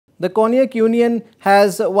The 𝗡𝗢𝗥 Union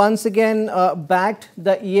has once again backed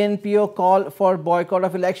the ENPO call for boycott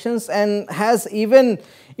of elections and has even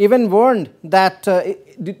warned that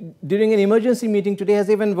during an emergency meeting today,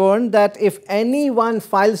 has even warned that if anyone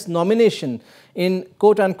files nomination in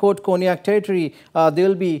quote-unquote 𝗡𝗢𝗥𝗧𝗛𝗏 territory, they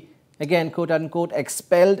will be again quote-unquote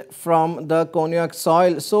expelled from the 𝗡𝗢𝗥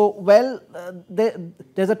soil. So, well,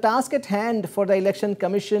 there's a task at hand for the Election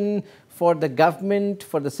Commission, for the government,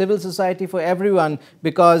 for the civil society, for everyone,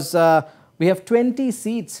 because we have 20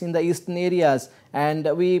 seats in the eastern areas and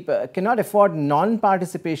we cannot afford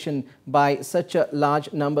non-participation by such a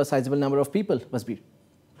large number, sizable number of people. Wasbir.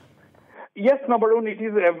 Yes, Nabarun, it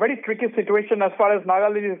is a very tricky situation as far as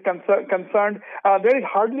Nagaland is concerned. There is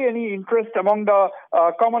hardly any interest among the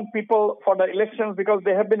common people for the elections because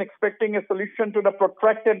they have been expecting a solution to the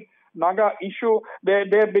protracted Naga issue. They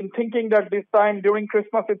have been thinking that this time during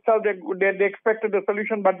Christmas itself they expected a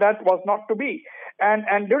solution, but that was not to be.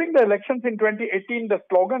 And during the elections in 2018, the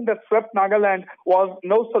slogan that swept Nagaland was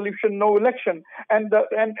 "No solution, no election." And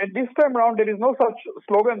this time around, there is no such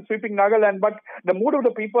slogan sweeping Nagaland. But the mood of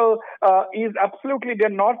the people is absolutely,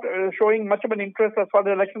 they're not showing much of an interest as far as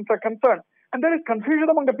the elections are concerned. And there is confusion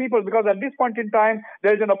among the people because at this point in time,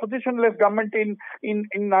 there is an opposition-less government in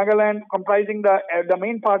Nagaland comprising the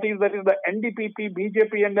main parties, that is the NDPP,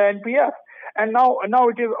 BJP, and the NPF. And now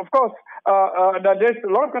it is, of course, there's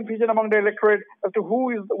a lot of confusion among the electorate as to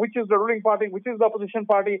which is the ruling party, which is the opposition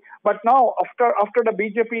party. But now, after the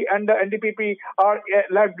BJP and the NDPP are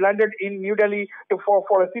landed in New Delhi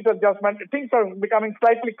for a seat adjustment, things are becoming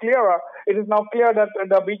slightly clearer. It is now clear that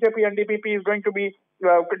the BJP and NDPP is going to be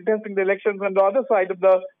contesting the elections, and the other side of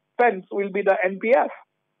the fence will be the NPF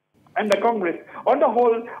and the Congress. On the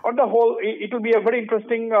whole, it will be a very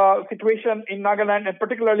interesting situation in Nagaland, and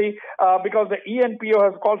particularly because the ENPO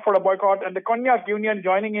has called for a boycott, and the 𝗡𝗢𝗥 Union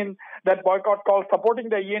joining in that boycott call, supporting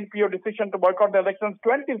the ENPO decision to boycott the elections.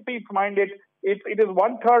 20 seats, mind it. It is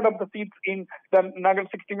 1/3 of the seats in the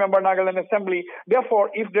 60-member Nagaland Assembly. Therefore,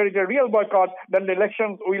 if there is a real boycott, then the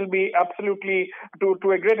elections will be absolutely,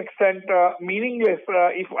 to a great extent, meaningless,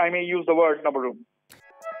 if I may use the word, Nabarun.